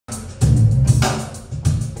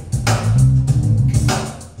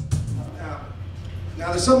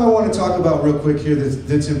Now there's something I want to talk about real quick here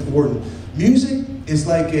that's important. Music is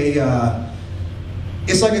like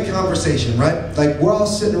it's like a conversation, right? Like we're all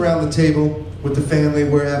sitting around the table with the family,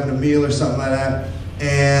 we're having a meal or something like that,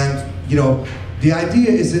 and you know, the idea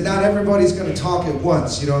is that not everybody's going to talk at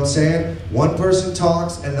once, you know what I'm saying? One person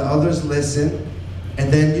talks and the others listen,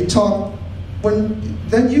 and then you talk,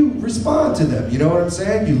 then you respond to them, you know what I'm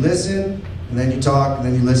saying? You listen, and then you talk, and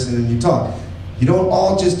then you listen, and you talk. You don't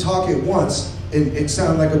all just talk at once. It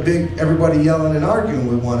sounds like a big, everybody yelling and arguing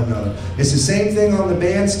with one another. It's the same thing on the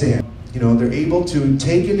bandstand. You know, they're able to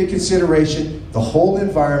take into consideration the whole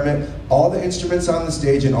environment, all the instruments on the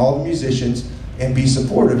stage and all the musicians, and be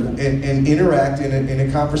supportive and interact in a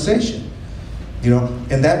conversation. You know,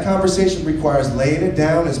 and that conversation requires laying it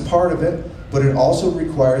down as part of it, but it also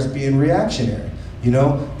requires being reactionary. You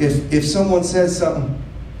know, if someone says something,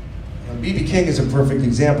 B.B. King is a perfect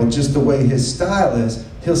example, just the way his style is.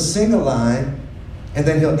 He'll sing a line, and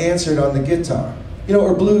then he'll answer it on the guitar. You know,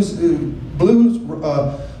 or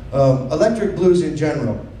electric blues in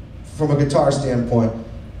general, from a guitar standpoint.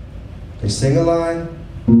 They sing a line,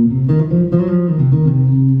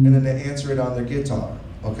 and then they answer it on their guitar,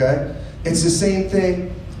 okay? It's the same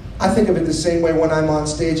thing. I think of it the same way when I'm on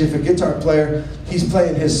stage. If a guitar player, he's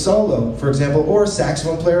playing his solo, for example, or a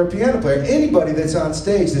saxophone player or piano player, anybody that's on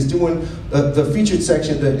stage that's doing the featured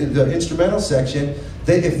section, the instrumental section,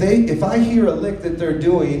 if I hear a lick that they're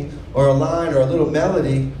doing, or a line, or a little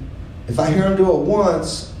melody, if I hear them do it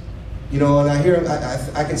once, you know, and I hear them,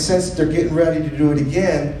 I can sense that they're getting ready to do it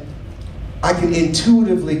again, I can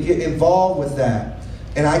intuitively get involved with that,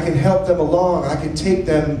 and I can help them along, I can take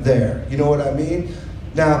them there, you know what I mean?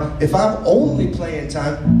 Now, if I'm only playing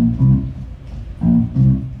time,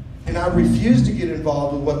 and I refuse to get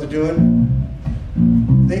involved with what they're doing,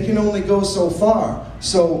 they can only go so far.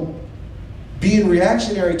 So, being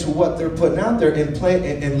reactionary to what they're putting out there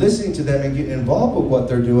and listening to them and getting involved with what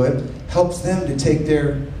they're doing helps them to take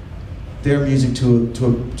their music to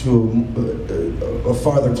a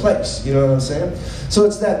farther place. You know what I'm saying? So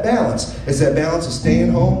it's that balance. It's that balance of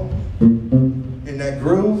staying home in that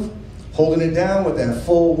groove, holding it down with that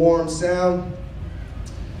full warm sound,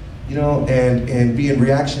 you know, and being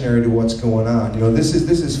reactionary to what's going on. You know, this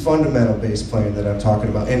is fundamental bass playing that I'm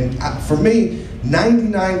talking about. And for me,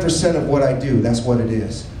 99% of what I do, that's what it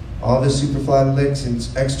is. All the super fly licks and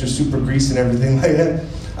extra super grease and everything like that.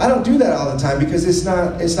 I don't do that all the time because it's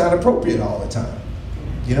not appropriate all the time.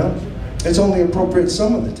 You know? It's only appropriate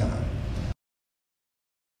some of the time.